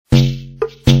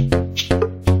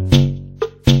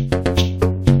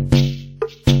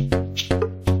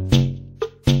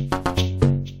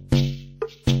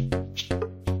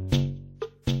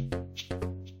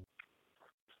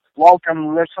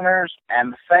welcome, listeners,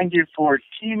 and thank you for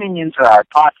tuning into our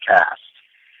podcast.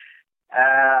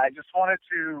 I just wanted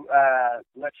to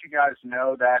let you guys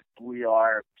know that we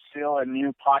are still a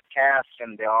new podcast,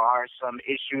 and there are some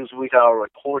issues with our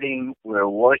recording. We're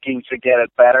working to get it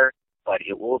better, but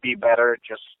it will be better.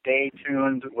 Just stay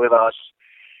tuned with us.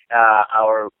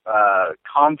 Our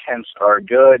contents are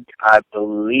good. I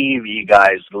believe you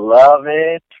guys love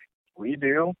it. We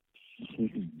do.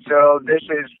 So this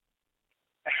is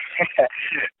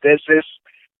this is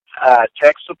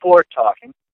tech support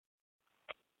talking.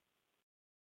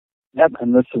 Yep,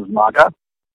 and this is Maga.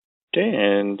 Okay,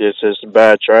 and this is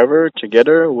Bad Driver.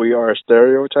 Together, we are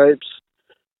Stereotypes.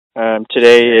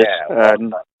 Today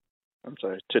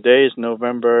is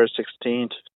November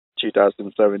 16th,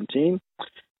 2017.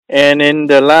 And in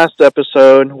the last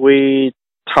episode, we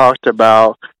talked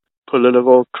about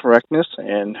political correctness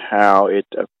and how it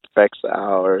affects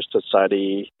our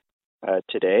society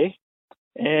today.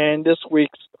 And this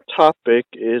week's topic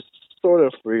is sort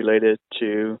of related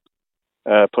to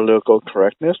political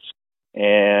correctness.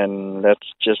 And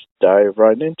let's just dive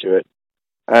right into it.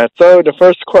 So the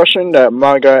first question that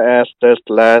Maga asked us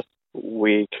last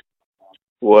week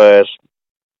was,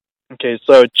 okay,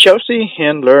 so Chelsea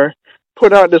Handler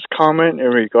put out this comment in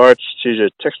regards to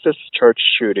the Texas church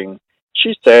shooting.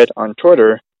 She said on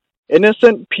Twitter,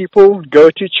 "Innocent people go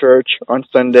to church on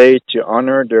Sunday to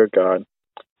honor their God,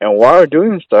 and while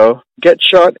doing so, get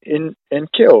shot and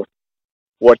killed.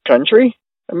 What country?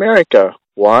 America.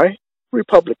 Why?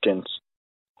 Republicans.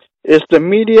 Is the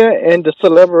media and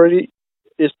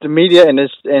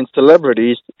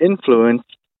celebrities influence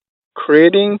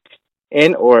creating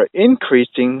and or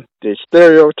increasing the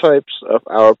stereotypes of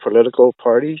our political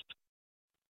parties?"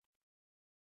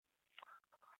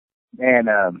 And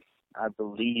I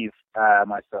believe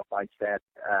myself, I said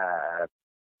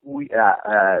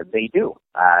they do.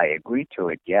 I agree to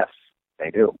it. Yes,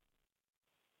 they do.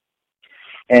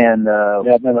 And go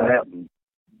ahead.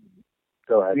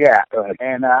 Yeah, go ahead.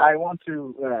 And I want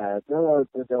to. There was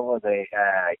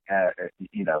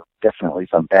definitely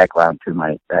some background to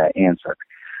my answer.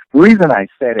 The reason I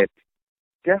said it,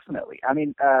 definitely. I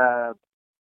mean,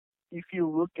 if you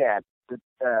look at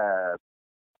the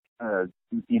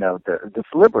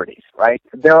celebrities, right?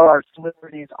 There are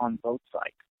celebrities on both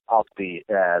sides of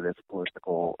this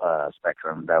political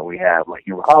spectrum that we have, like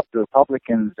you have the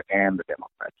Republicans and the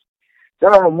Democrats.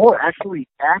 There are more actually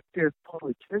active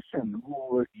politicians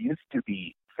who used to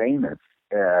be famous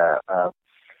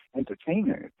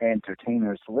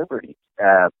entertainer celebrities.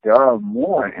 There are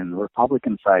more in the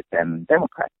Republican side than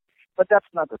Democrats. But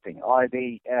that's not the thing. Are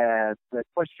they? The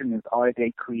question is, are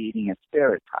they creating a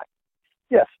stereotype?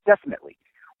 Yes, definitely.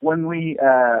 When we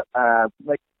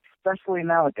especially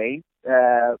nowadays,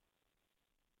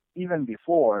 even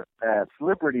before,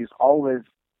 celebrities always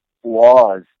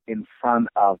was in front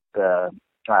of the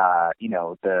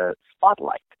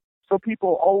spotlight. So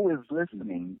people always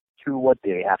listening to what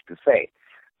they have to say,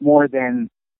 more than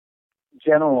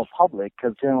general public,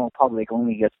 because general public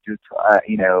only gets to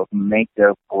make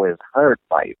their voice heard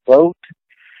by vote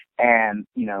and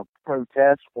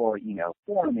protest or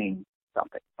forming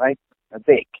something, right?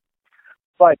 Big.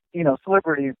 But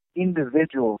celebrities,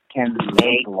 individuals can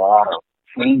make a lot of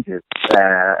changes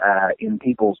in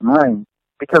people's minds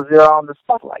because they're on the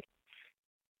spotlight.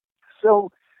 So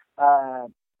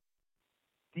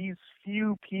these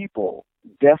few people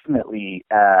definitely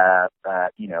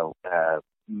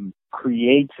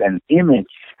creates an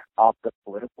image of the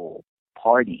political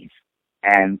parties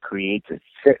and creates a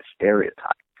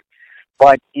stereotype.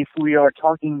 But if we are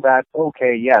talking about,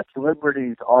 okay, yeah,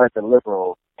 celebrities are the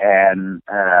liberals and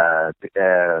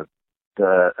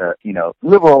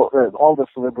liberal, all the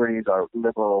celebrities are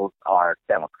liberals are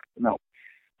Democrats. No,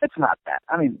 it's not that.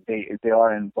 I mean, they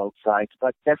are in both sides,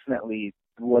 but definitely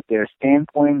what their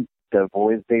standpoint, the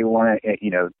voice they want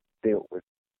to,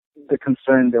 the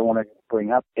concern they want to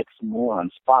bring up, it's more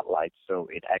on spotlight, so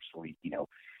it actually,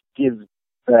 gives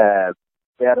the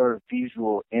better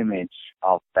visual image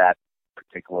of that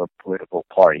particular political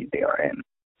party they are in.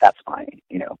 That's my,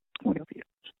 point of view.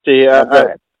 See,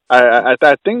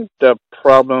 I think the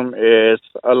problem is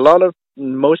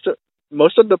most of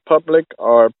the public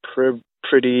are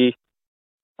pretty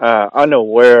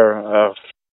unaware of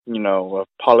of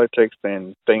politics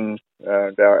and things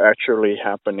that are actually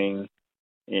happening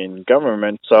in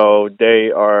government. So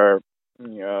they are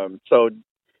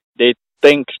they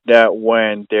think that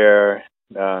when their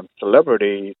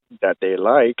celebrity that they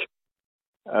like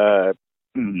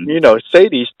say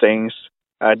these things,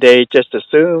 they just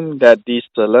assume that these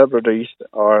celebrities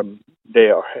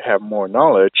have more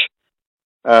knowledge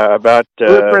about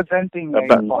representing a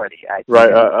about party. I think.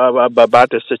 right about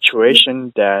the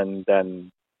situation than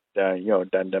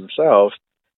themselves.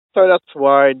 So that's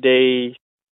why they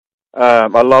a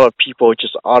lot of people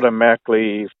just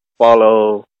automatically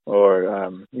follow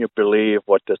or believe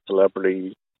what the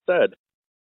celebrity said.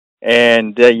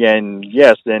 And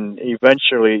yes, then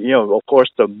eventually, of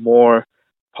course, the more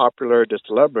popular the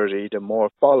celebrity, the more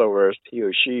followers he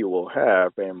or she will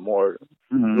have, and more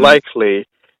likely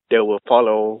they will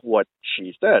follow what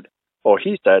she said or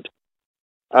he said.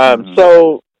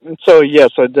 So yeah,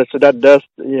 so that does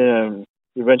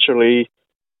eventually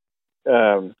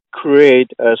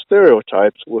create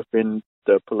stereotypes within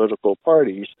the political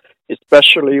parties,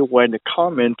 especially when the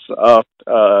comments of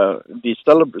these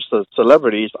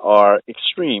celebrities are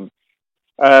extreme.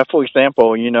 For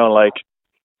example, like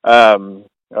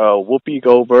Whoopi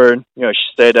Goldberg,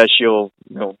 she said that she'll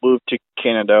move to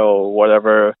Canada or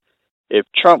whatever if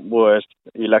Trump was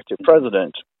elected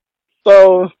president.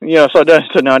 So so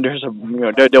now there's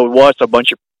there was a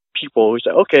bunch of people who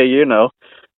said, okay,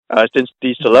 since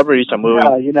these celebrities are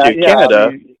moving to Canada,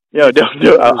 I mean,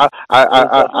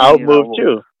 I'll move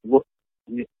too.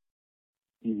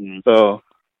 So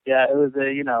yeah, it was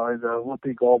it was a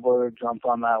Whoopi Goldberg jumped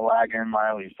on that wagon,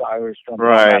 Miley Cyrus jumped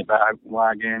right. on that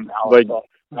wagon. But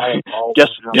Alec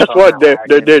guess what?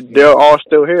 They're all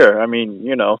still here. I mean,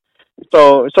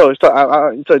 so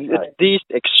it's these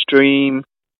extreme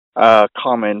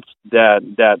comments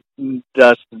that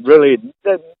really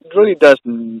does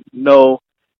no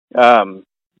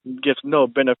gives no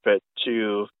benefit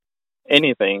to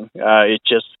anything. It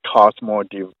just causes more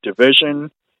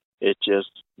division. It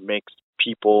just makes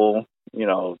people,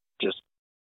 just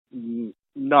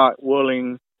not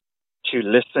willing to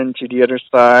listen to the other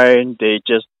side. They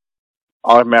just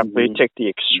automatically take the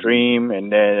extreme,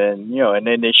 and then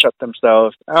they shut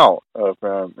themselves out of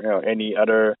any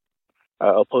other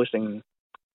opposing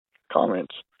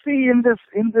comments. See, in this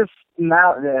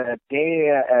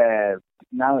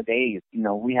nowadays,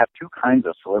 we have two kinds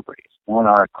of celebrities. One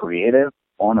are creative,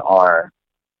 one are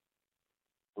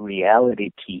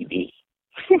reality TV.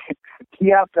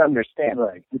 You have to understand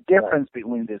the difference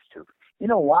between these two. You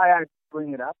know why I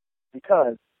bring it up?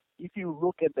 Because if you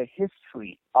look at the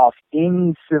history of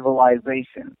any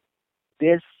civilization,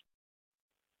 this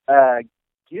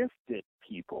gifted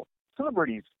people,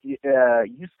 celebrities,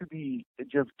 used to be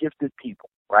just gifted people,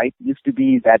 right? Used to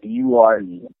be that you are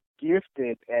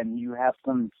gifted and you have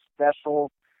some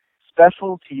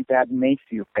specialty that makes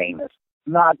you famous.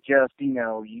 Not just,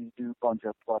 you do a bunch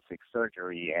of plastic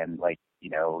surgery and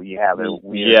you have a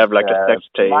weird, you have like a sex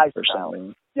tape lifestyle. or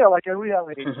something. Yeah, like a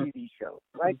reality TV show,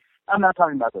 right? I'm not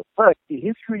talking about this, but the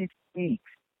history speaks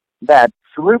that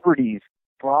celebrities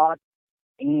brought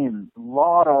in a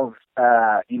lot of,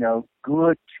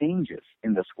 good changes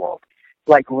in this world,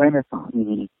 like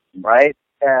Renaissance, right?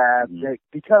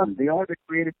 Because they are the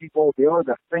creative people, they are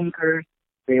the thinkers,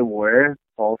 they were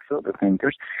also the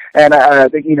thinkers, and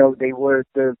they were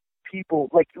the people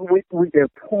with their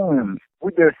poems,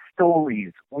 with their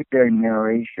stories, with their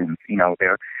narrations,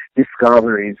 their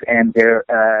discoveries and their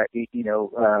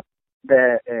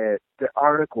the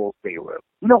articles they wrote.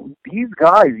 These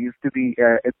guys used to be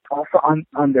also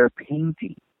on their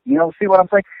painting. See what I'm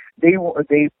saying? They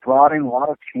brought in a lot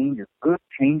of changes, good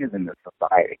changes in the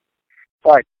society.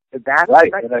 But that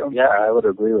right, I would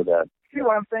agree with that. See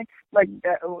what I'm saying?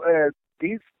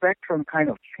 These spectrum kind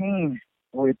of changed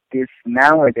with this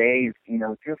nowadays.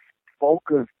 Just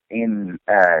focus in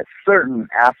certain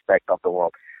aspect of the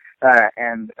world,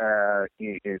 and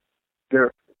if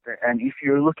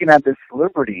you're looking at the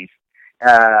celebrities,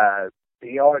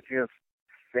 they are just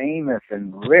famous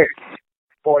and rich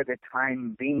for the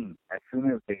time being. As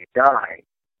soon as they die,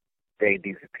 they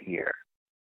disappear.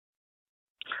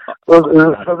 Well,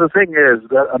 so the thing is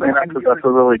that that's a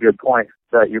really good point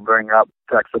that you bring up,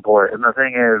 tech support. And the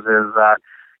thing is that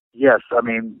yes,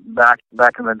 back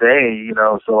in the day,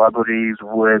 celebrities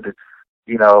would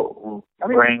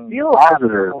bring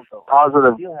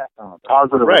positive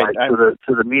right, light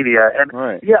to the media, and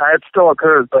right. Yeah, it still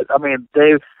occurs. But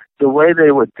the way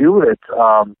they would do it,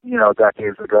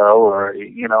 decades ago, or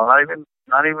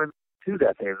not even 2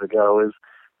 decades ago, is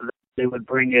they would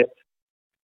bring it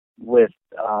with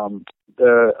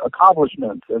the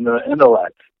accomplishments and the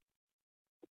intellect.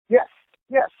 Yes.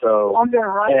 So on their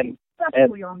writings,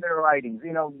 especially on their writings,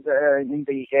 in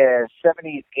the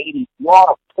 70s, 80s, a lot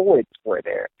of poets were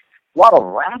there. A lot of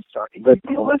rap stars. If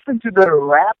you listen to the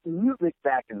rap music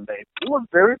back in the day, it was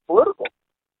very political.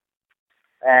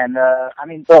 And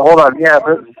so hold on, yeah.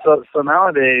 But so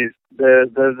nowadays, they're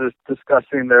just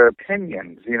discussing their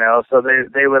opinions, So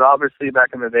they would obviously,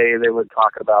 back in the day, they would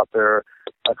talk about their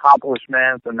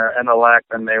accomplishments and their intellect,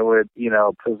 and they would,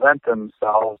 present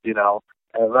themselves,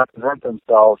 and represent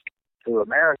themselves to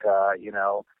America,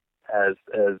 as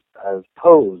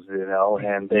pose,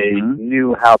 and they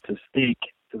knew how to speak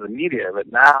to the media.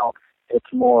 But now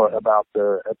it's more about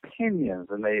their opinions,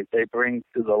 and they bring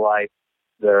to the light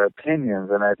their opinions,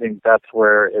 and I think that's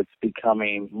where it's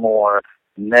becoming more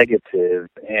negative.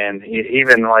 And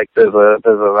even like there's a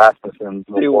Rasmussen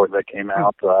report that came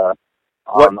out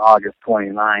on August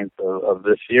 29th of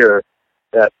this year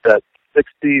that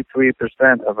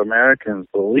 63% of Americans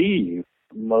believe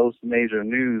most major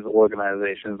news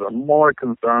organizations are more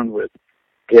concerned with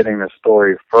getting the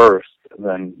story first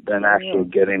than actually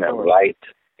getting it right,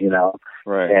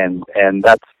 Right. And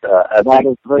that's I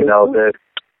think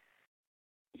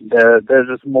they're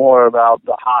just more about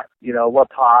the hot,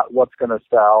 what's hot, what's going to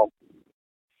sell,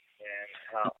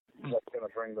 and what's going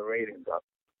to bring the ratings up.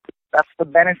 That's the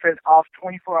benefit of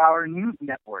 24-hour news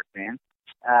network, man.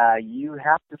 You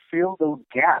have to fill those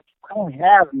gaps. I don't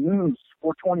have news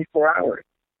for 24 hours.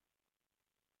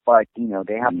 But,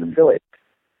 they have to fill it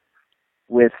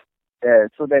with,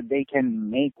 so that they can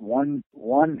make one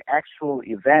actual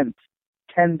event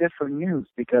 10 different news,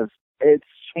 because it's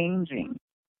changing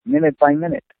minute by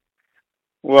minute.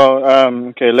 Well,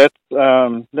 okay,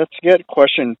 let's get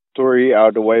question 3 out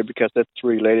of the way, because it's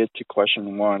related to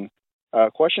question 1.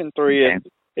 Question 3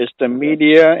 is the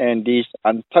media and these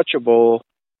untouchable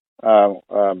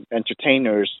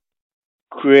entertainers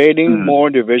creating more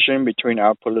division between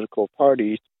our political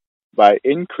parties by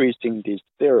increasing these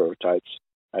stereotypes.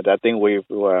 And I think we've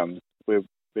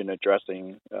been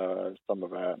addressing some of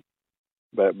that.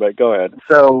 But go ahead.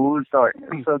 So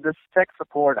this tech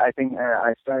support, I think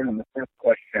I started on the first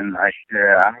question. I'm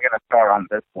going to start on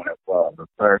this one as well. The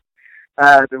first,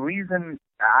 the reason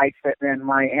I said, and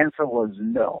my answer was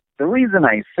no. The reason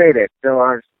I said it, there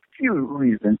are a few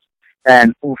reasons.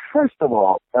 And first of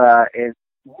all, is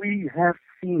we have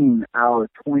seen our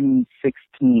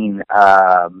 2016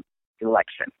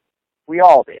 election. We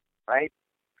all did, right?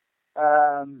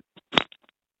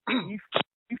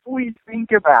 If we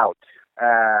think about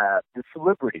the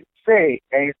celebrity, say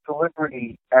a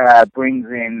celebrity brings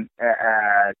in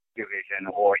a division,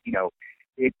 or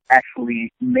it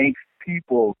actually makes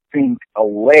people think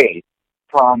away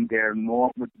from their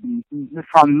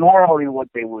from normally what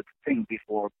they would think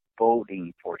before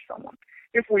voting for someone.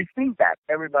 If we think that,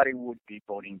 everybody would be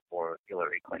voting for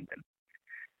Hillary Clinton,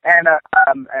 and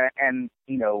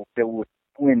they would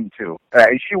win too.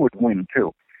 She would win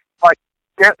too, but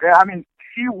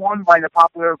she won by the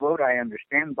popular vote, I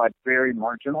understand, but very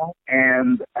marginal.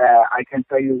 And I can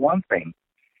tell you one thing: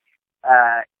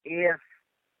 if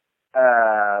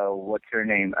what's her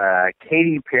name,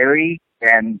 Katy Perry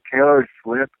and Taylor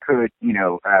Swift could,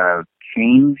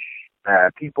 change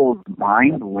people's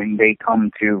mind when they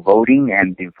come to voting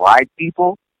and divide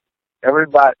people,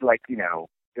 everybody,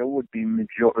 there would be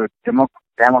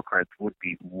Democrats would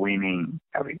be winning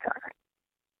every time.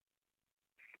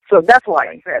 So that's why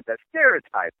I said that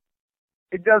stereotype,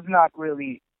 it does not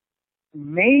really,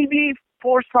 maybe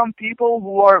for some people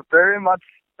who are very much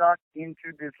stuck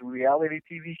into this reality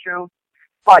TV show,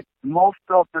 but most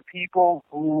of the people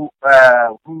who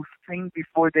think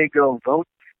before they go vote,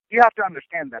 you have to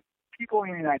understand that people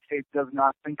in the United States does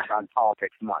not think about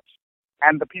politics much.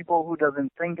 And the people who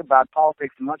doesn't think about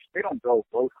politics much, they don't go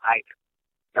vote either.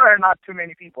 There are not too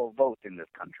many people vote in this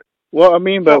country. Well, I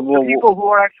mean, but the people who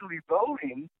are actually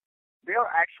voting, they are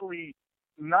actually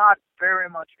not very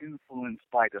much influenced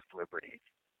by the celebrities.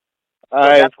 So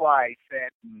that's why I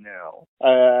said no.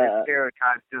 The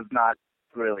stereotype does not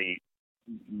really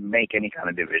make any kind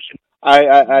of division.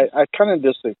 I kind of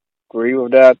disagree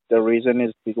with that. The reason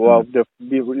is,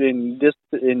 in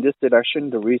this election,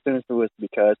 the reason was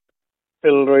because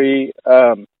Hillary,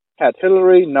 had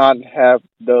Hillary not have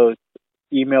those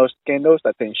email scandals,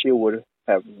 I think she would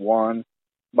have won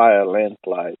by a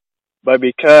landslide. But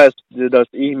because those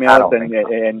emails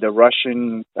and the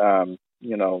Russian,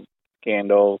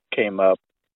 scandal came up,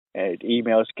 and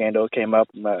email scandal came up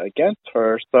against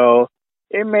her, so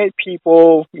it made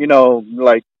people,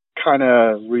 kind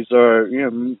of reserved,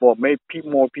 made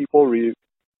more people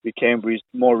became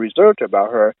more reserved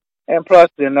about her. And plus,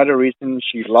 another reason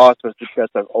she lost was because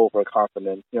of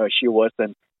overconfidence. She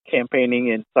wasn't campaigning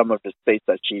in some of the states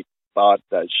that she thought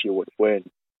that she would win.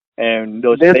 And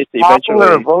those states eventually...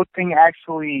 popular voting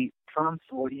actually trumps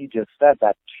what you just said,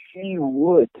 that she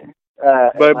would. She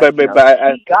got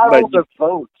all the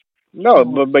votes. No,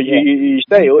 but you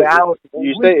say it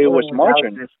was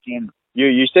margin.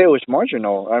 You say it was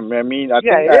marginal. I mean, Yeah,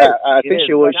 it is. I It think is,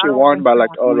 she but I don't won think by it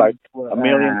like was a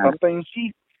million something,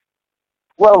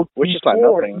 well, which is like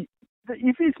before, nothing.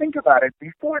 if you think about it,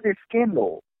 before this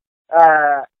scandal,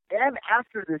 and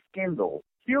after the scandal,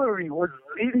 Hillary was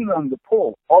leading on the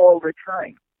poll all the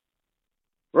time.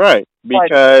 Right, But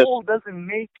because the poll doesn't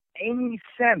make any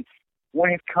sense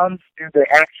when it comes to the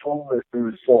actual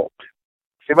result.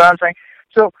 See what I'm saying?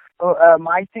 So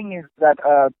my thing is that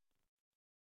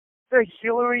the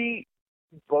Hillary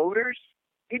voters,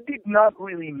 it did not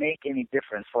really make any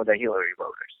difference for the Hillary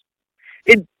voters.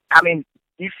 I mean,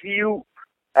 if you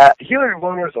Hillary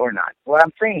voters or not, what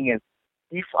I'm saying is,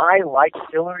 if I liked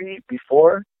Hillary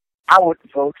before, I would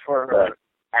vote for her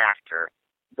after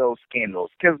those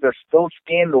scandals, because those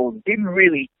scandals didn't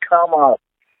really come up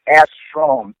as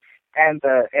strong. And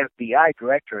the FBI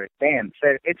director then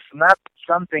said it's not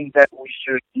something that we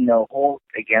should, hold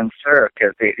against her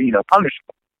because they, punish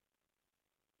her.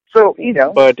 So,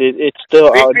 but it's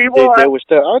still out. They have, were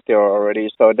still out there already,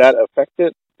 so that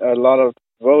affected a lot of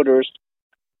voters'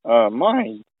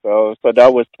 minds. So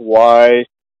that was why.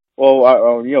 Well,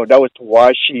 that was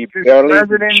why she barely.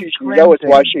 That was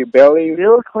why she barely.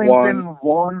 Bill Clinton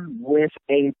won with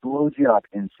a blowjob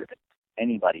incident.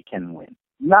 Anybody can win.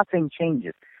 Nothing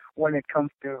changes when it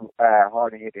comes to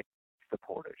hard-headed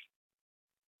supporters.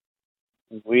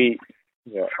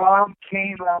 Trump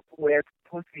came up with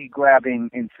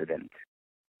pussy-grabbing incident.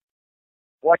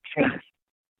 What changed?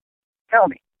 Tell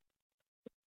me.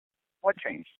 What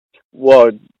changed?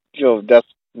 Well, that's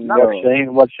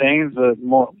What changed?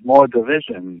 More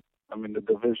division. I mean, the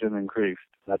division increased.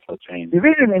 That's what changed.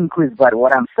 Division increased, but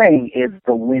what I'm saying is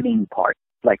the winning part,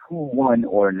 like who won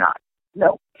or not.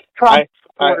 No, Trump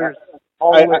supporters.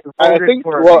 I think.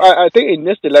 Well, I think in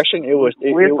this election it was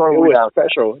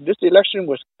special. This election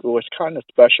was kind of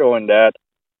special in that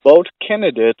both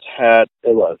candidates had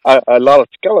a lot of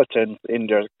skeletons in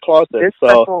their closet.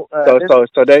 So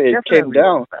that it came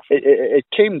down. It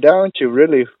came down to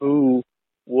really who.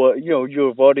 Well,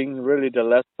 you're voting really the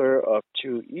lesser of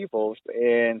two evils,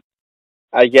 and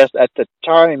I guess at the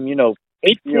time,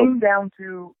 it came down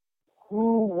to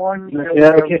who won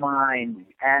your mind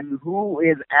and who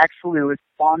is actually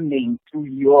responding to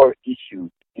your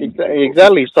issues.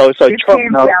 Exactly. So Trump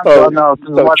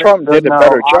did a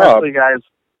better job. Honestly, guys,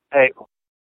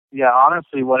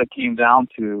 honestly, what it came down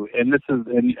to, and this is,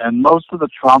 and most of the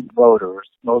Trump voters,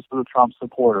 most of the Trump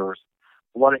supporters,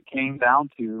 what it came down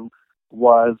to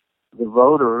was the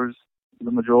voters,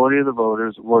 the majority of the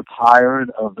voters were tired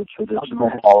of the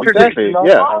traditional politics. Exactly,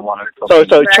 yeah.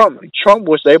 So Trump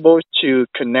was able to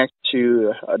connect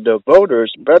to the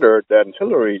voters better than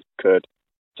Hillary could.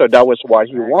 So that was why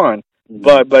he won.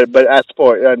 But as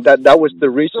for that was the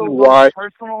reason why.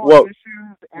 Well,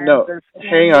 no,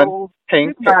 hang on.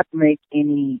 Did not make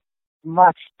any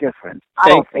much difference.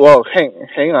 Hang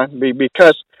on,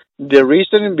 because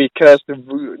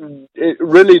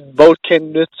really both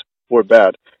candidates were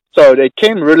bad. So it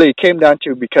came down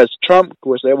to because Trump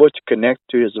was able to connect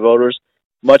to his voters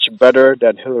much better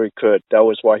than Hillary could. That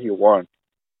was why he won.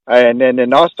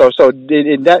 And also, so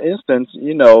in that instance,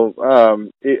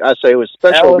 I say it was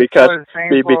special because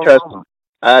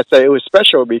I say it was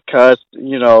special because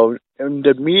in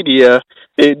the media,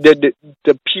 the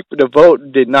people, the vote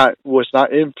was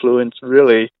not influenced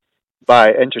really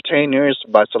by entertainers,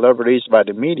 by celebrities, by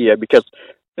the media, because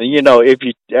if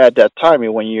you at that time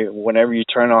whenever you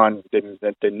turn on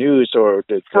the news or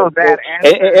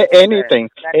anything,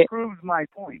 that proves my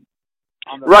point.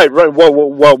 Right.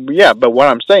 Well, yeah. But what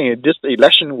I'm saying is this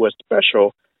election was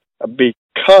special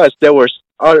because there were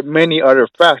many other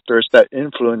factors that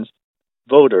influenced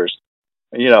voters,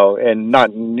 and not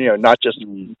just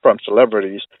from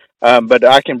celebrities. But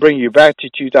I can bring you back to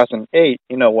 2008,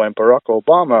 when Barack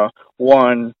Obama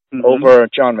won over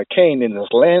John McCain in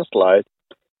this landslide.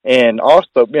 And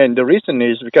the reason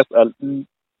is because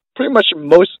pretty much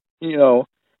most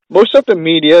of the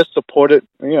media supported,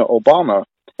 Obama,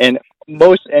 and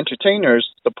most entertainers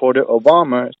supported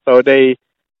Obama. So they,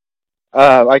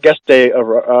 I guess they,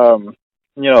 I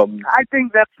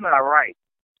think that's not right.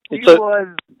 He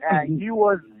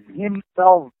was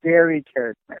himself very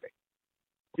charismatic.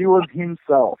 He was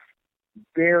himself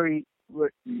very.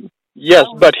 Yes,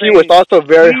 but he was also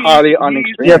very highly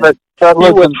unexperienced. Yeah, but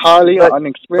he was highly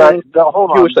unexperienced.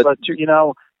 Hold on,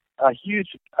 a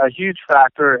huge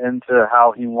factor into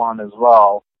how he won as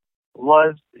well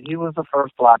was he was the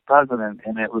first black president,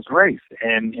 and it was race.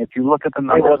 And if you look at the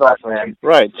numbers,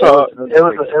 right? So it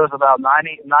was about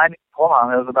 90. Hold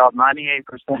on, it was about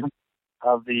 98%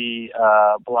 of the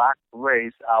black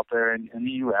race out there in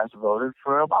the U.S. voted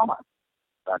for Obama.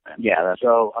 back then. Yeah, that's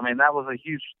So I mean that was a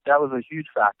huge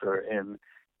factor in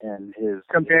his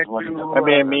compared his winning to. of-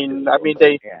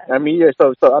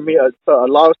 So a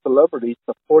lot of celebrities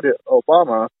supported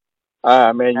Obama.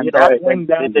 And And you know, that and went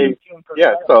down they 18%.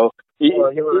 yeah. So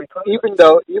for Hillary Clinton.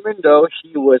 even though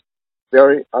he was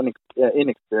very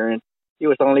inexperienced, he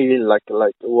was only like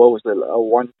what was it, a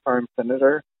one-term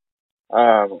senator.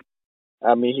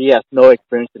 I mean, he has no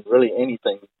experience in really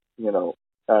anything. You know,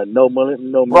 no Well, and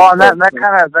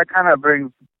military. that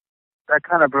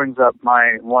kind of brings up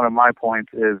one of my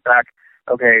points is back.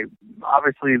 Okay,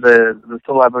 obviously the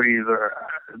celebrities are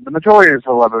the majority of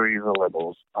celebrities are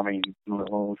liberals. I mean,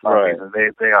 Right.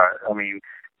 they are. I mean,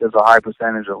 there's a high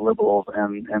percentage of liberals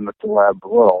in the celeb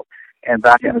world. And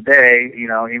back in the day, you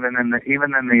know, even in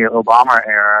the Obama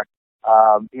era,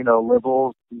 you know,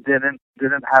 liberals didn't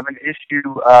have an issue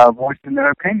voicing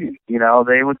their opinion. You know,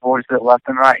 they would voice it left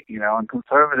and right. You know, and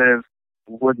conservatives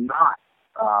would not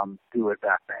do it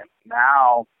back then.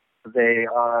 Now they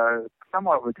are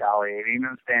somewhat retaliating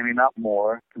and standing up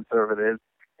more, conservatives,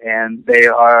 and they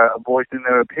are voicing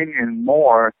their opinion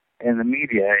more in the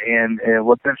media. And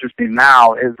what's interesting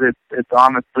now is it's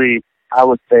honestly, I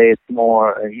would say it's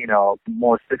more, you know,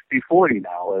 more 60-40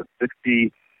 now. It's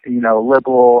 60, you know,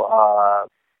 liberal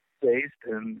based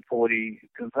and 40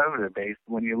 conservative based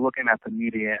when you're looking at the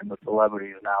media and the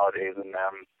celebrities nowadays and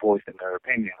them voicing their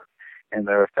opinions and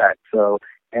their effects. So,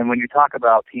 and when you talk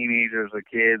about teenagers or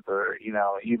kids or, you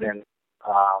know, even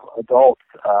adults,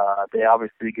 they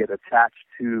obviously get attached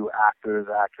to actors,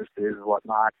 actresses,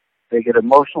 whatnot. They get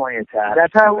emotionally attached.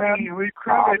 That's how we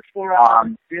recruited for our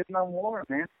Vietnam War,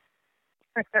 man.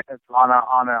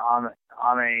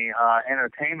 on a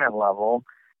entertainment level,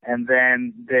 and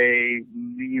then they,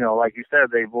 you know, like you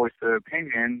said, they voice their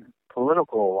opinion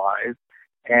political wise,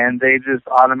 and they just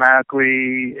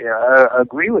automatically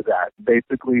agree with that,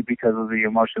 basically because of the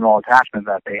emotional attachment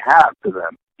that they have to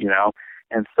them, you know,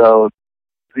 and so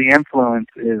the influence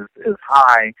is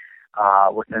high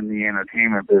within the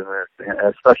entertainment business,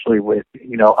 especially with,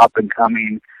 you know, up and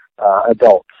coming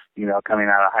adults, you know, coming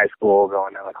out of high school,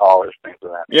 going into college, things of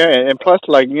that. Yeah, and plus,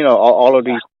 like, you know, all of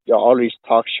these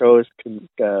talk shows,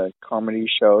 comedy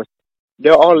shows,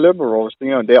 they're all liberals.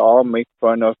 You know, they all make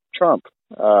fun of Trump,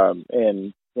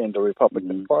 and the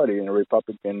Republican Party and the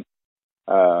Republican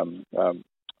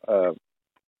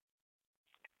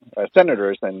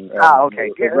senators and okay.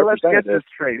 Let's get this representatives.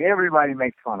 straight. Everybody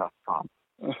makes fun of Trump.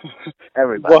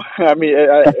 Everybody. Well, I mean,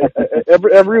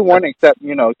 everyone except,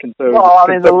 you know, conservative. Well, I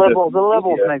mean, the liberals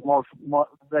media. make more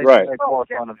Right. make more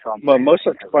fun of Trump. Well, most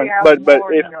of We have but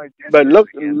more, if you know, but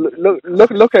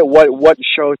look at what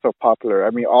shows are popular.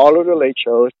 I mean, all of the late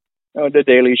shows, you know, the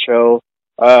Daily Show,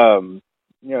 you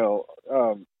know,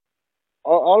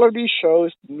 all of these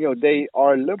shows, you know, they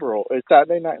are liberal. It's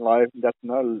Saturday Night Live. That's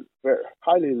not a very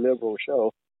highly liberal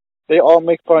show. They all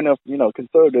make fun of, you know,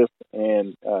 conservatives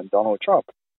and Donald Trump.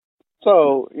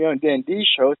 So, you know, then these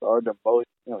shows are the most,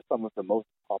 you know, some of the most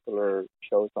popular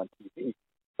shows on TV.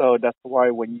 So that's why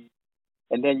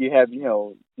and then you have, you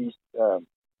know, these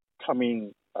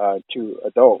coming to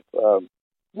adult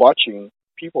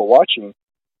people watching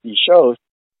these shows,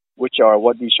 which are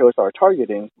what these shows are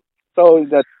targeting. So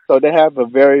they have a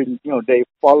very, you know, they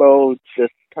follow this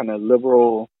kind of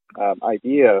liberal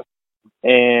idea,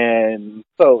 and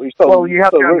so well, you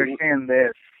have so to we're- understand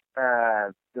this.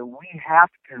 That we have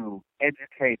to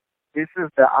educate. This is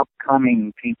the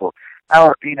upcoming people.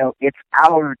 You know, it's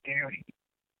our duty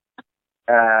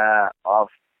of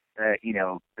you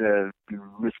know, the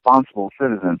responsible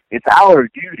citizens. It's our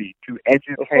duty to Of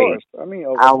educate course, I mean,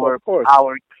 of course.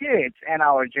 our kids and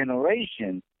our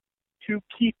generation to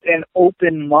keep an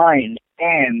open mind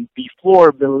and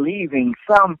before believing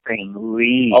something,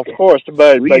 read. Of course,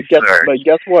 but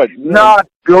guess what? Not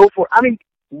go for. I mean,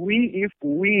 if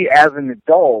we as an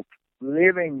adult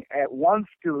living wants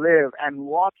to live and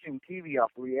watching TV of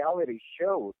reality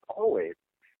shows always,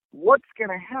 what's going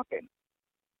to happen?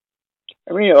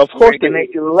 I mean, of course, We're going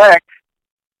to elect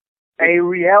a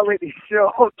reality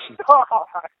show star.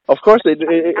 Of course,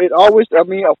 it always. I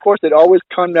mean, of course, it always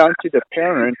comes down to the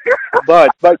parent.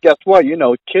 But guess what? You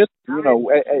know, kids. You know,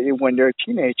 when they're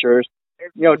teenagers,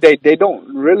 you know, they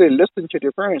don't really listen to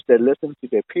their parents. They listen to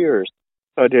their peers.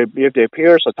 So if their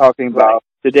peers are talking about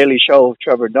the Daily Show,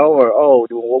 Trevor Noah,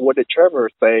 what did Trevor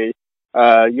say?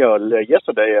 You know,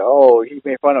 yesterday, he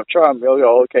made fun of Trump.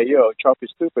 Okay, Trump is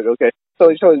stupid. Okay,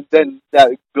 so then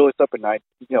that builds up an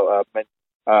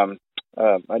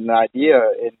idea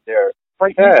in their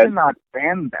But you head. cannot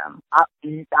ban them.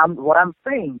 What I'm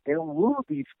saying, there will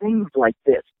be things like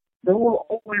this. There will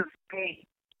always be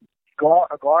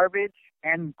garbage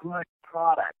and good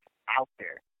products. out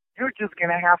there. You're just going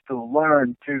to have to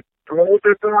learn to throw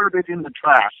the garbage in the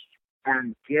trash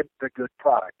and get the good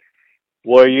product.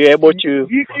 Were you able to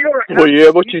If you're were you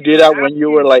able to do that when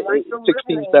you were like like the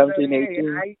 16, liberals, 17,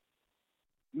 18?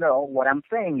 no, what I'm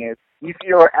saying is, if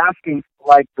you're asking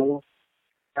like those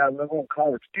liberal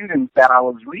college students that I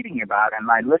was reading about, and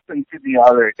I listened to the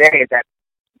other day, that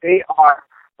they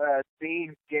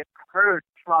get hurt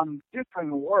from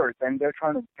different words, and they're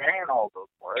trying to ban all those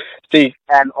words See,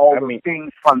 and all those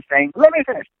things from saying. Let me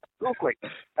finish real quick.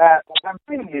 What I'm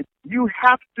saying is, you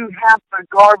have to have the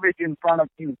garbage in front of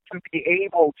you to be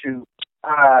able to,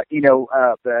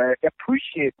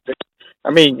 appreciate the.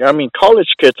 I mean,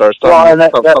 college kids are some. Well, and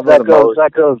some of the most.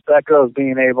 that goes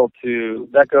being able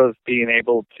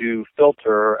to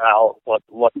filter out what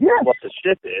the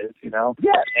shit is, you know.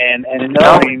 Yes. And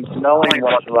knowing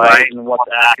what's right and what's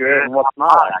accurate and what's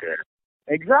not accurate.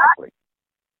 Exactly.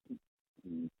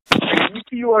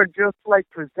 If you are just like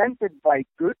presented by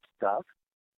good stuff,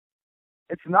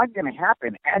 it's not going to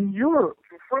happen. And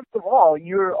first of all,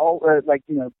 you're all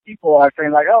people are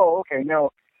saying like, oh, okay,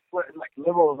 no. Like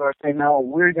liberals are saying, no,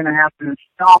 we're going to have to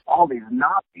stop all these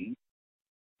Nazis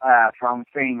from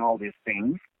saying all these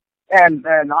things. And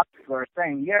Nazis are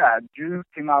saying, yeah, Jews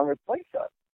cannot replace us.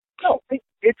 No,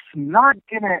 it's not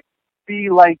going to be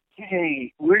like,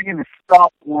 hey, we're going to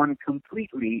stop one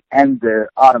completely and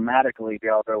automatically the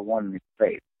other one is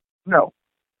safe. No,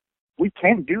 we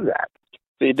can't do that.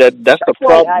 See, that's the why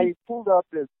problem. I pulled up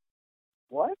this.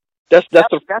 What? That's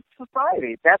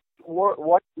society. That's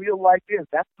what real life is.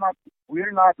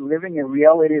 We're not living a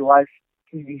reality life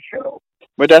TV show.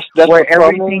 But that's where the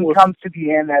problem everything comes to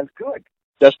the end as good.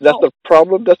 That's the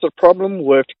problem. That's the problem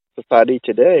with society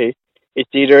today.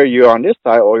 It's either you're on this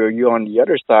side or you're on the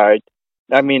other side.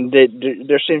 I mean,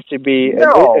 there seems to be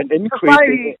an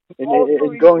increase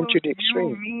in going to the extreme.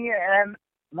 You, me, and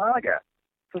Malaga.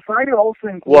 Society also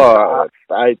includes well,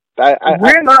 I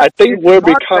think we're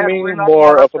becoming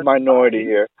more of a minority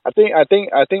here. I think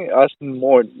us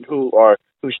more who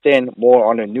stand more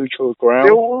on a neutral ground.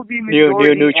 There will be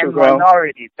majority neutral and ground.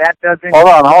 minority. That doesn't. Hold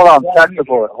on. Check the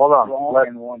bullet. Hold on.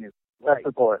 Let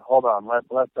the bullet. Hold on.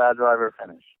 Let that driver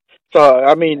finish. So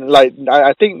I mean, like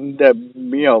I think that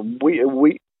we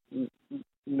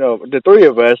the three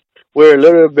of us, we're a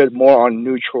little bit more on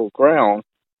neutral ground.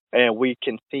 And we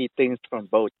can see things from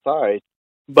both sides.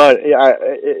 But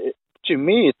to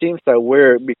me, it seems that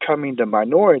we're becoming the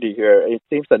minority here. It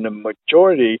seems that the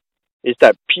majority is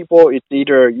that people, it's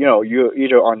either, you're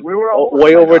either on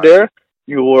way over there,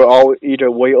 you were all either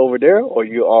way over there, or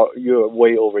you're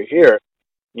way over here,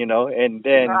 and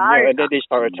then and then they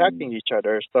start attacking each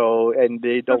other. So, and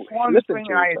they don't listen to each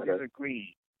other. I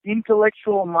disagree.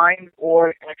 Intellectual mind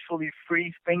or actually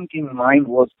free-thinking mind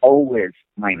was always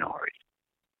minority.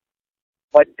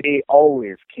 But they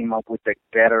always came up with the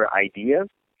better ideas,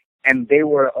 and they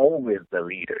were always the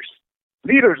leaders.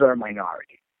 Leaders are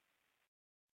minority.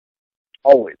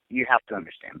 Always. You have to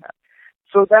understand that.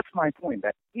 So that's my point,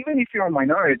 that even if you're a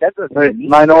minority, that doesn't mean...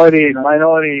 Minority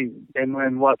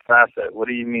in what facet? What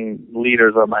do you mean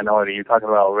leaders are minority? Are you talking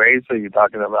about race, or are you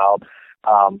talking about...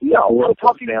 I'm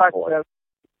talking about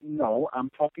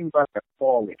the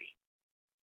quality.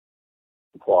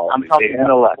 I'm talking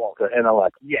the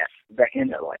intellect. Yes, the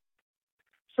intellect.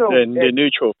 So the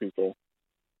neutral people.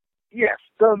 Yes,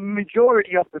 the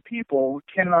majority of the people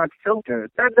cannot filter.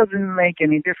 That doesn't make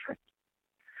any difference.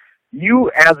 You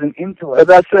as an intellect.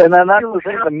 But that's it, and that's the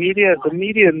thing. The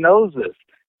media knows this.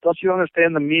 Don't you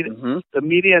understand? The media. Mm-hmm. The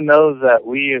media knows that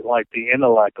we, like the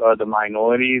intellect, are the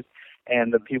minorities,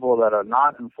 and the people that are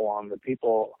not informed, the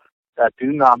people that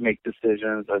do not make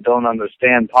decisions or don't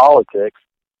understand politics,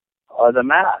 are the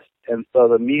mass. And so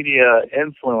the media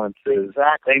influences.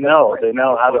 Exactly. They know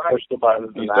how to push the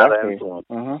buttons and how to influence.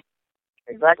 Mm-hmm.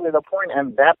 Exactly the point,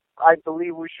 and that I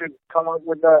believe we should come up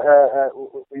with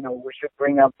we should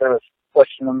bring up the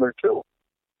question number 2,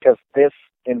 because this,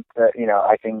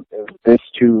 I think this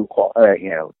two,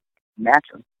 match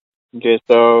them. Okay,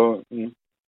 so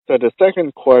the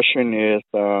second question is,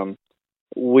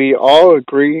 we all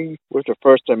agree with the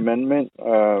First Amendment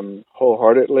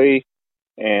wholeheartedly.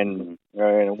 And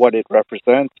what it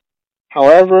represents.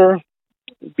 However,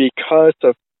 because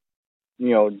of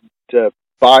the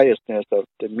biasness of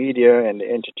the media and the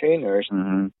entertainers,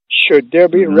 should there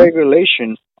be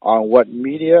regulations on what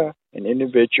media and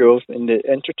individuals in the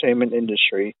entertainment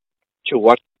industry to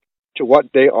what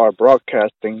they are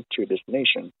broadcasting to this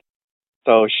nation?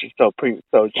 So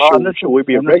should we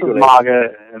be regulated?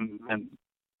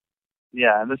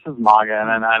 This is MAGA,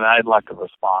 and I'd like to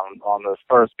respond on this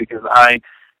first, because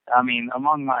I mean,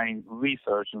 among my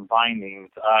research and findings,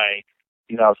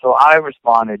 So I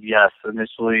responded yes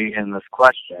initially in this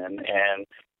question, and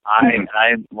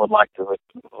I would like to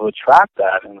retract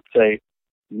that and say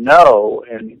no,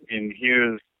 and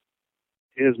here's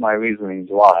my reasonings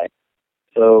why.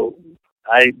 So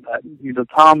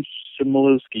Tom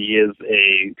Chmielewski is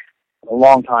a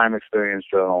long time experienced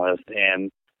journalist,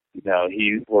 and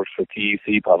he works for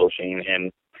TEC Publishing,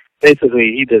 and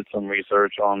basically he did some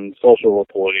research on social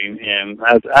reporting, and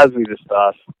as we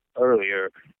discussed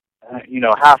earlier,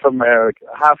 half of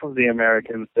the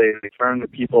Americans say they turn to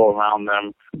people around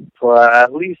them for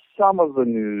at least some of the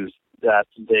news that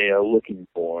they are looking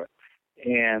for.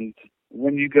 And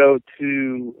when you go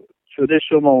to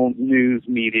traditional news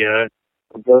media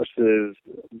versus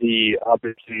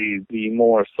obviously the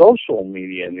more social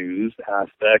media news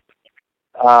aspect,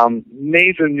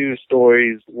 major news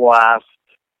stories last,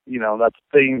 that's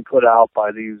being put out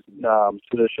by these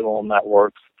traditional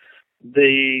networks.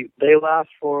 They last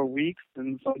for weeks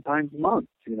and sometimes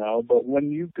months, but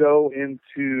when you go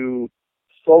into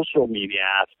social media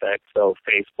aspects, so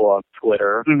Facebook,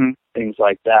 Twitter, things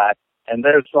like that, and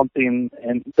there's something,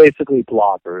 and basically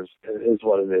bloggers is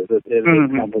what it is. It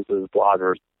encompasses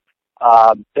bloggers.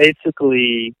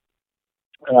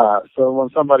 So when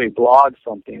somebody blogs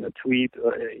something, a tweet,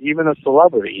 even a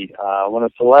celebrity, when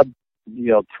a celeb,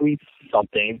 tweets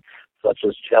something, such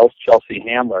as Chelsea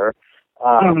Handler,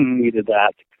 tweeted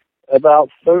that, about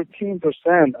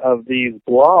 13% of these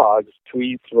blogs,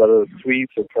 whether it's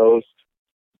tweets or posts,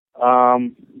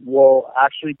 will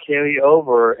actually carry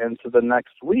over into the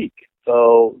next week.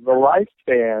 So the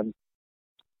lifespan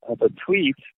of a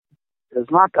tweet is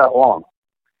not that long.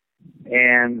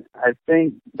 And I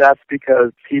think that's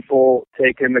because people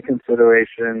take into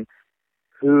consideration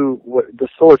the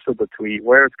source of the tweet,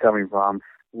 where it's coming from,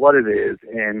 what it is,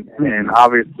 and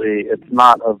obviously it's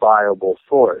not a viable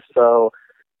source. So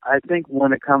I think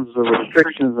when it comes to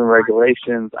restrictions and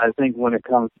regulations, I think when it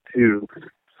comes to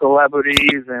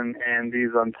celebrities and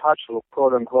these untouchable,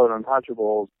 quote unquote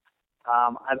untouchables,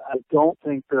 I don't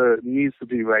think there needs to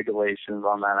be regulations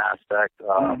on that aspect.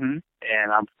 And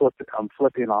I'm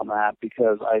flipping on that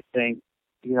because I think,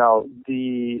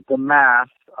 the mass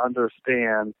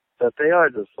understand that they are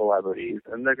just celebrities,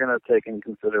 and they're going to take in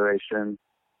consideration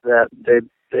that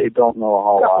they don't know a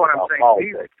whole lot about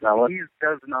politics. These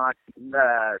does not,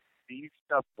 these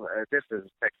stuff, this is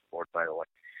sex sport, by the way.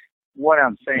 What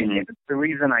I'm saying is, the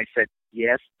reason I said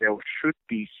yes, there should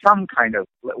be some kind of,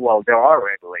 there are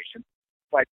regulations,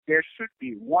 but there should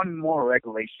be one more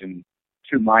regulation,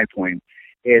 to my point,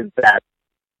 is that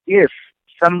if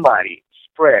somebody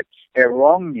spreads a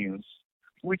wrong news,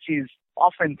 which is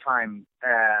oftentimes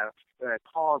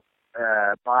caused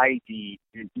by the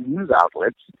news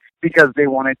outlets because they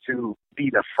wanted to be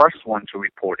the first one to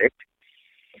report it,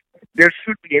 there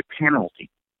should be a penalty.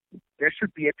 There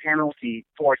should be a penalty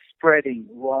for spreading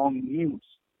wrong news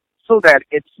so that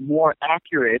it's more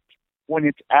accurate. When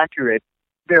it's accurate,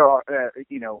 there are,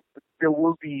 there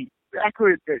will be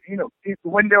accurate,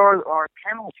 when there are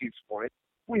penalties for it.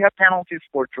 We have penalties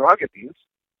for drug abuse.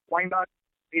 Why not?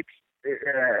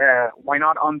 Why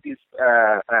not on this,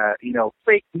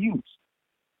 fake news?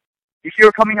 If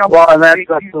you're coming up with fake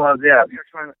news,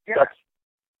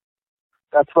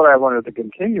 that's what I wanted to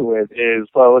continue with.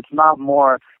 It's not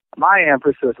more. My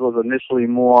emphasis was initially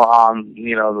more on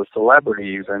the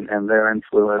celebrities and their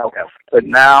influence, but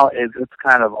now it's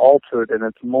kind of altered and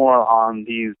it's more on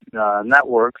these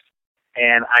networks.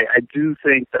 And I do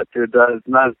think that there does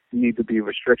not need to be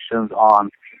restrictions on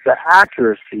the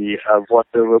accuracy of what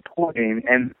they're reporting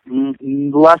and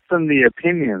lessen the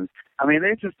opinions. I mean,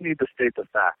 they just need to state the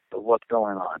facts of what's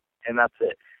going on, and that's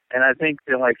it. And I think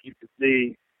that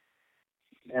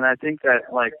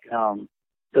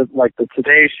the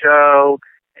Today Show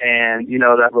and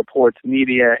that reports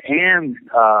media and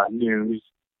news,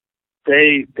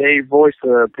 they voice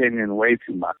their opinion way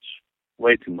too much.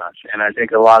 And I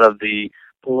think a lot of the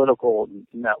political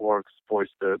networks voice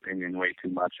their opinion way too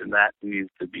much, and that needs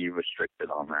to be restricted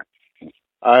on that.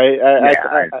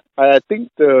 I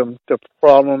think the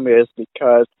problem is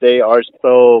because they are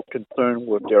so concerned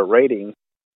with their ratings,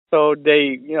 so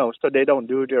they don't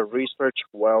do their research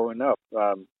well enough.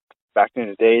 Back in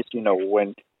the days,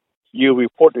 when you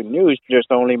report the news, there's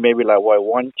only maybe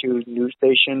 1, 2 news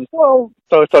stations. Well,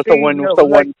 so when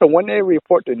they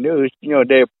report the news,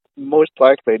 they most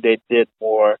likely they did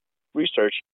more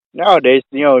research. Nowadays,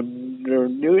 the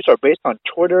news are based on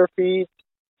Twitter feeds.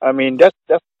 I mean, that's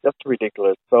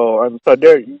ridiculous. So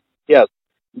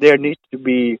there needs to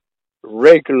be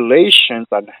regulations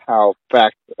on how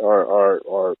facts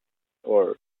or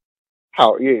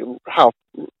how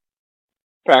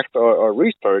facts or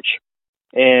research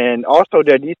And also,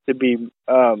 there needs to be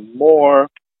more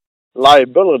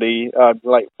liability.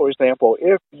 Like, for example,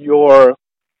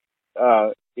 uh,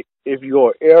 if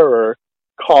your error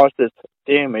causes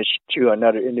damage to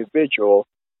another individual,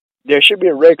 there should be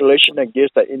a regulation that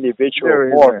gives that individual There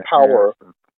is more a- power,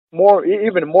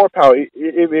 even more power,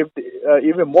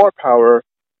 even more power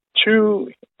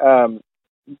to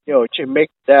to make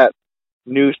that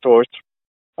news source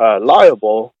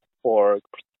liable for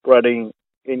spreading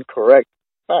incorrect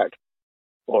facts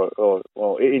or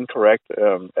incorrect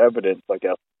evidence, I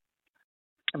guess.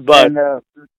 But And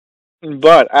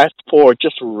but as for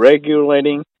just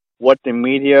regulating what the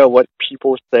media, what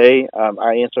people say,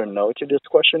 I answer no to this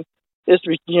question. It's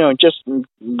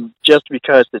just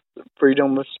because it's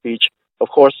freedom of speech. Of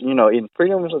course, in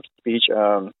freedom of speech,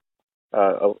 in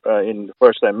the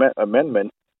First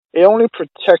Amendment, it only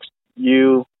protects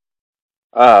you,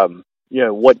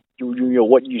 what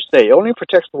you say. It only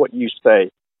protects what you say,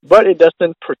 but it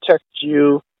doesn't protect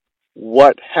you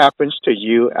what happens to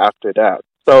you after that.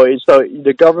 So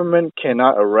the government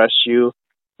cannot arrest you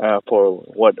for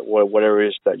whatever it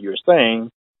is that you're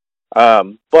saying.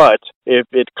 But if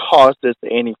it causes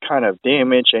any kind of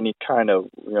damage, any kind of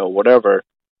whatever,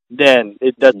 then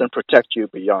it doesn't protect you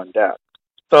beyond that.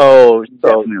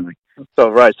 definitely. So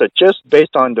right. So just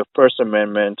based on the First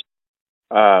Amendment,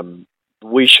 um,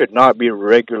 we should not be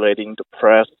regulating the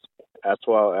press as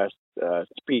well as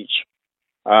speech.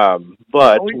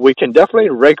 But We, we can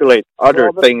definitely regulate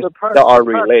other things that are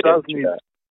related to that.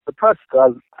 the press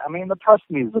does. I mean, the press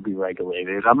needs to be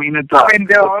regulated. I mean, it I does. mean,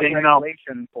 there are You know,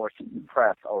 regulations for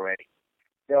press already.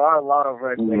 There are a lot of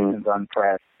regulations on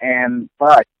press,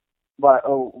 but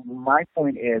my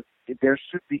point is there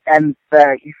should be, and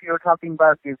if you're talking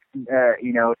about this,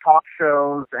 talk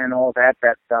shows and all that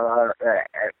are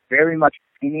very much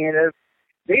opinionative,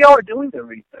 they are doing the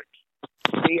research.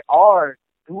 They are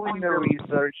doing the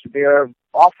research. They are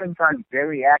oftentimes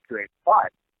very accurate,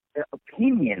 but the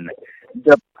opinion,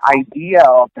 the idea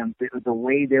of them, the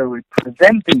way they're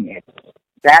representing it,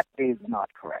 that is not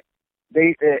correct.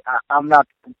 I'm not.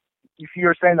 If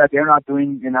you're saying that they're not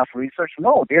doing enough research,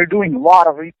 no, they're doing a lot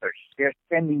of research. They're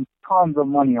spending tons of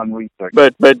money on research.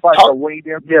 But the way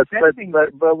they're presenting,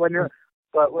 but when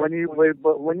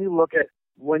you look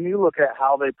at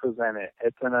how they present it,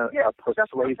 it's in a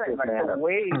persuasive manner.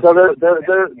 So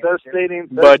they're stating.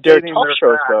 But they're talk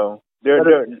shows, though.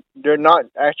 They're not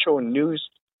actual news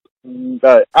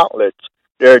outlets.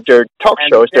 They're talk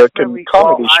shows. They're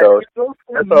comedy shows. Those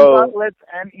are news outlets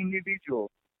and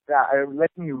individuals.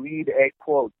 Let me read a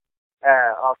quote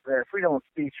of freedom of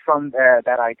speech from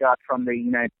that I got from the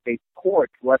United States Court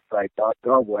website,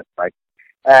 .gov website.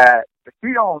 The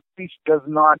freedom of speech does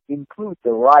not include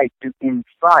the right to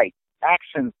incite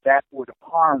actions that would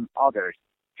harm others,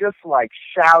 just like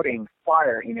shouting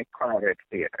fire in a crowded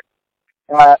theater.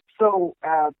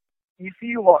 If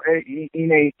you are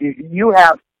you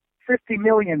have 50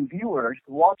 million viewers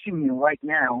watching you right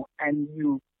now, and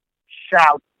you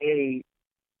shout a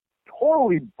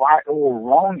totally or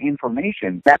wrong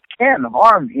information that can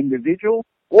harm individual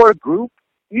or group,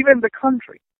 even the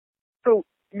country. So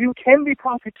you can be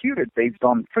prosecuted based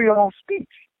on freedom of speech.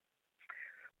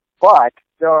 But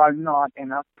there are not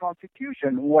enough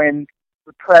prosecution when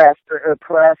the press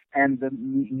and the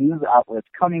news outlets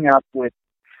coming up with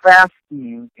fast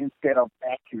news instead of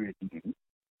accurate news.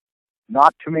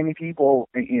 Not too many people,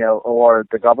 or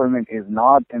the government is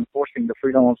not enforcing the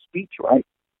freedom of speech, right?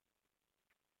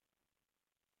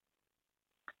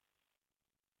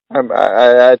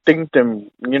 I think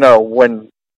when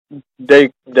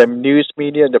the news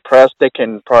media, the press, they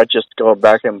can probably just go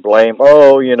back and blame,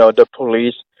 the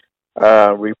police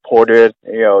reported,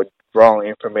 wrong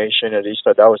information, at least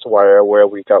that was where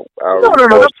we got our reports.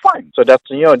 No, that's fine. So that's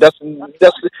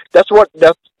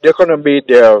they're going to be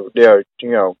their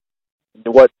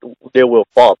what they will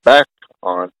fall back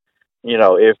on,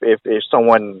 if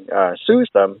someone sues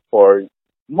them for.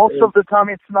 Most of the time,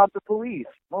 it's not the police.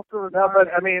 Most of the time, but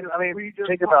I mean,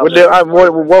 think about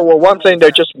one thing,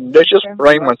 they're just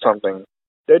blame on something.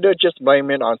 They're just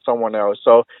blame it on someone else.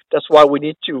 So that's why we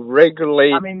need to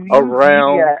regulate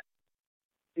around. Media,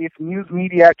 if news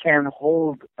media can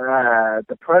hold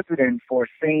the president for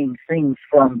saying things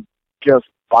from just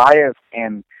bias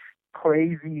and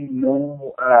crazy,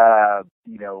 no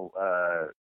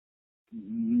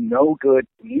good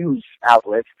news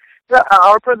outlets.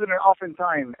 Our president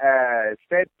oftentimes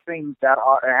said things that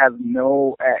have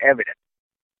no evidence.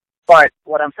 But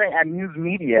what I'm saying, and news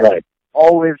media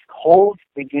always holds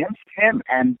against him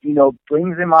and,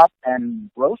 brings him up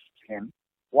and roasts him.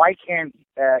 Why can't,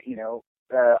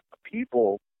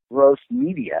 people roast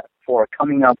media? for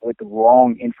coming up with the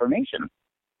wrong information.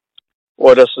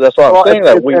 Well, that's what I'm saying.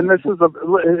 And this is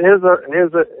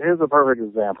here's a perfect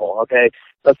example. Okay,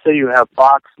 let's say you have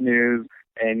Fox News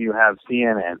and you have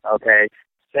CNN. Okay,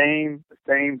 same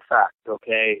fact.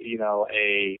 Okay, you know,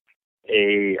 a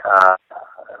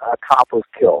cop was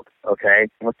killed. Okay,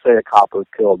 let's say a cop was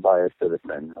killed by a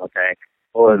citizen. Okay,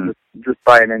 or just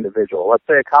by an individual. Let's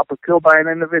say a cop was killed by an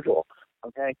individual.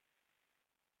 Okay,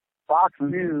 Fox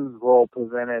News will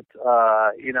present it,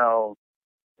 you know,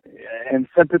 in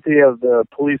sympathy of the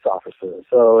police officer.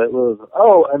 So it was,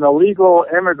 an illegal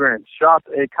immigrant shot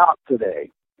a cop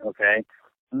today. Okay,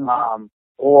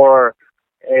 or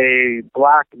a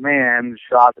black man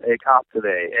shot a cop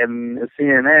today, and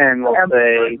CNN will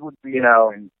say, you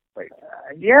know,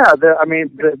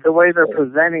 the way they're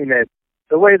presenting it,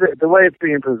 the way it's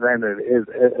being presented is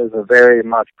a very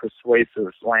much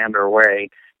persuasive slander way,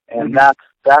 and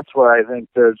that's where I think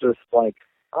they're just like,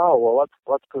 oh well,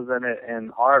 let's present it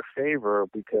in our favor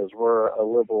because we're a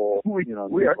liberal, we're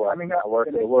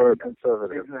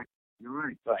conservative. Exactly. You're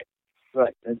right.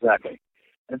 Right, exactly.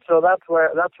 And so that's where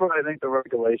I think the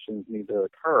regulations need to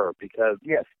occur, because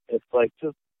it's like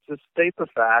just state the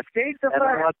fact and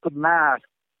let the mass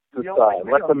decide.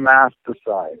 Let the mass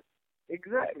decide.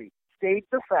 Exactly. State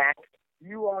the fact.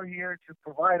 You are here to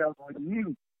provide us with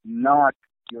news, not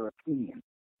your opinion.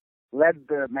 Let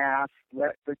the mass,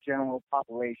 let the general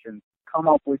population come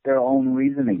up with their own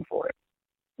reasoning for it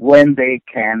when they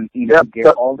can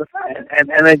get all the facts.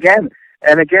 And again,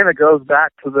 it goes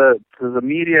back to the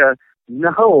media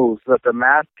knows that the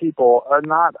mass people are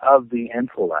not of the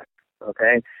intellect,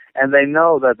 okay? And they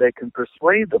know that they can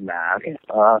persuade the mass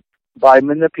by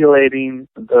manipulating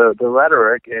the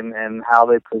rhetoric and how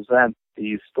they present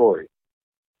these stories.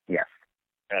 Yes.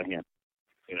 And him,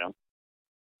 you know.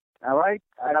 All right.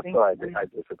 I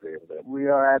disagree with it. We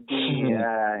are at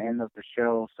the end of the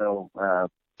show, so all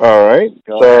right.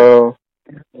 Go ahead.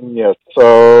 Yes.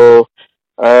 So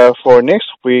for next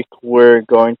week, we're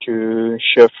going to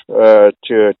shift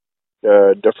to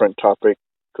a different topic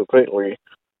completely.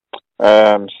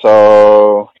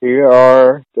 So here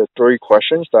are the 3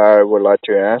 questions that I would like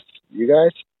to ask you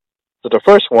guys. So the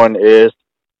first one is,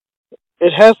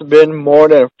 it has been more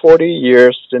than 40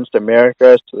 years since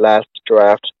America's last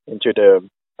draft into the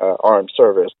armed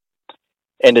service,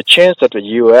 and the chance of the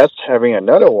U.S. having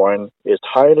another one is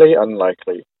highly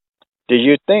unlikely. Do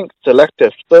you think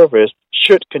selective service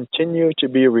should continue to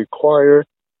be required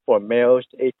for males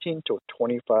 18 to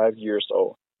 25 years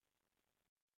old?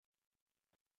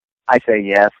 I say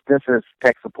yes. This is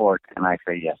tech support, and I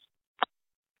say yes.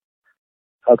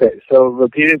 Okay, so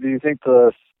repeat it. Do you think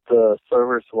the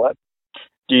service what?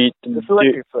 The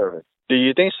selective service. Do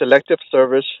you think selective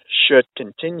service should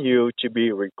continue to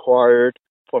be required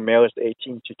for males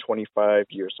 18 to 25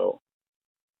 years old?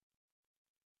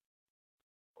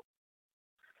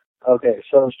 Okay,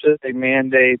 so should they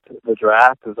mandate the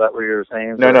draft? Is that what you're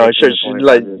saying?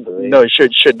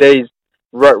 Should they?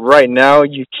 Right now,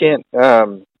 you can't.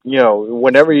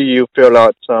 Whenever you fill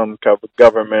out some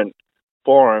government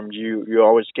form, you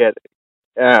always get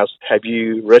asked, "Have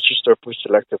you registered for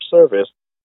selective service?"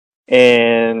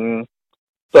 And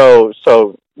so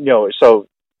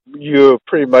you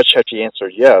pretty much have to answer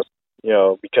yes,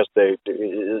 because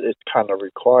it's kind of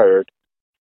required.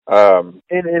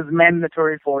 It is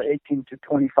mandatory for 18 to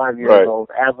 25 years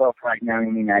old as of right now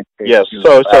in the United States. Yes.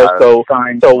 So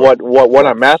what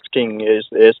I'm asking is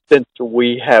since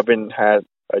we haven't had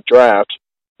a draft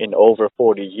in over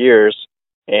 40 years,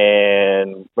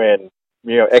 and when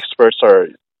experts are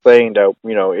saying that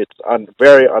it's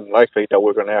very unlikely that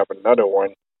we're going to have another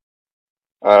one,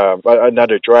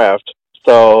 another draft.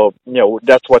 So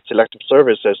that's what selective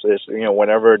service is.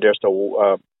 Whenever there's a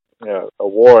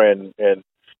war and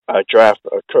a draft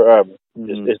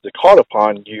is called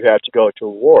upon, you have to go to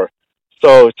war.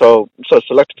 So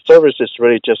selective service is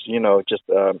really just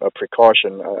a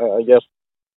precaution, I guess.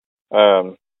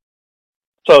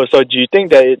 So do you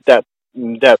think that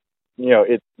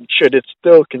it should it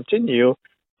still continue,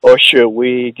 or should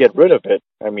we get rid of it?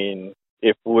 I mean,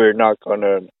 if we're not going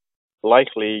to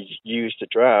likely use the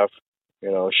draft,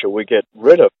 should we get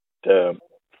rid of the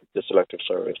selective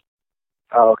service?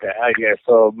 Oh, okay. I guess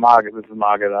so. This is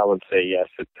Margaret. I would say yes.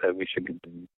 We should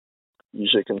continue. You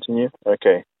should continue?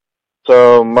 Okay.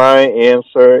 So my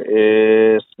answer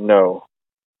is no.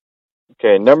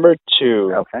 Okay, number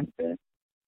 2. Okay.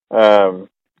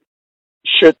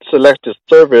 Should selective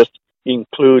service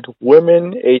include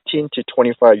women 18 to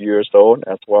 25 years old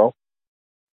as well?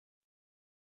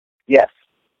 Yes.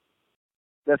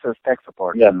 This is tech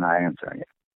support. Yeah. And I answer yes.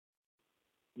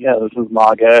 Yeah, this is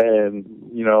MAGA, and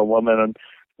women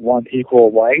want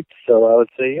equal rights, so I would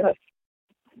say yes.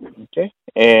 Okay.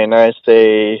 And I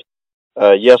say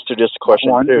yes to this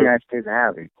question One, the too. United States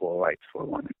have equal rights for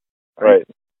women. Right.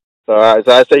 So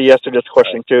I say yes to this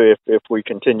question too if we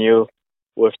continue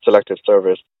with selective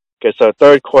service. Okay, so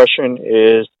third question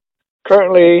is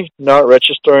currently not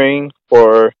registering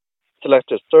for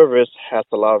selective service has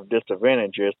a lot of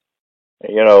disadvantages.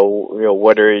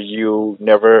 Whether you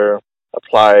never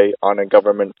apply on a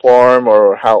government form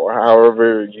or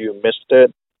however you missed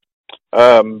it.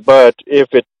 But if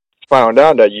it's found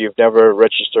out that you've never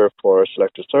registered for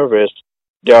selective service,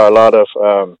 there are a lot of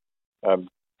um,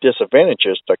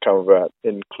 disadvantages that come with that,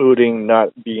 including not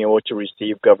being able to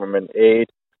receive government aid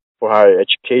for higher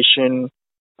education.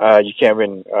 You can't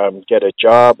even get a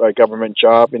government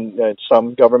job in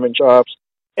some government jobs.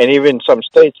 And even some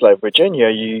states like Virginia,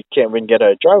 you can't even get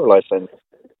a driver license.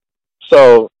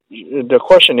 So the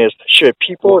question is, should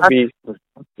people be?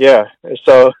 Yeah.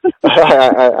 So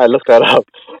I looked that up.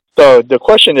 So the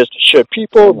question is, should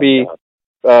people be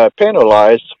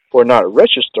penalized for not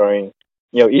registering?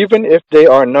 Even if they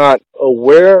are not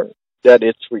aware that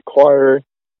it's required,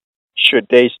 should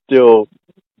they still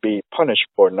be punished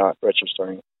for not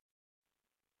registering?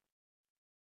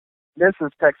 This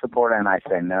is tech support, and I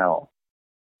say no.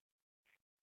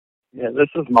 Yeah, this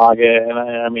is MAGA, and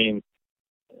I mean,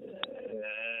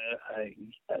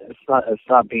 it's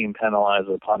not being penalized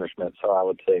or punishment, so I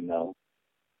would say no.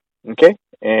 Okay,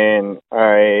 and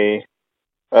I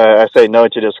say no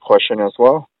to this question as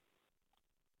well.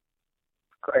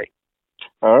 Great.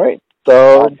 All right,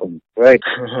 so Awesome. Great.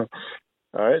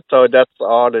 All right, so that's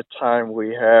all the time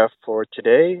we have for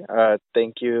today.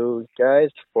 Thank you guys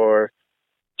for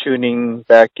tuning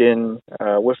back in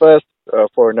with us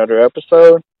for another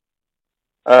episode.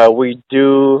 We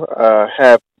do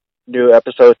have new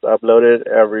episodes uploaded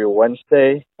every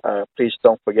Wednesday. Please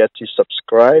don't forget to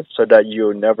subscribe so that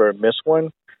you'll never miss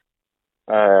one.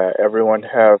 Everyone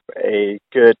have a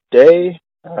good day,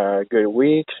 good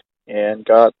week, and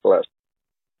God bless.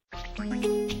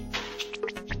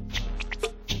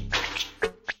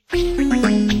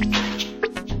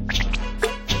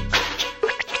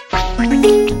 Thank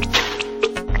you.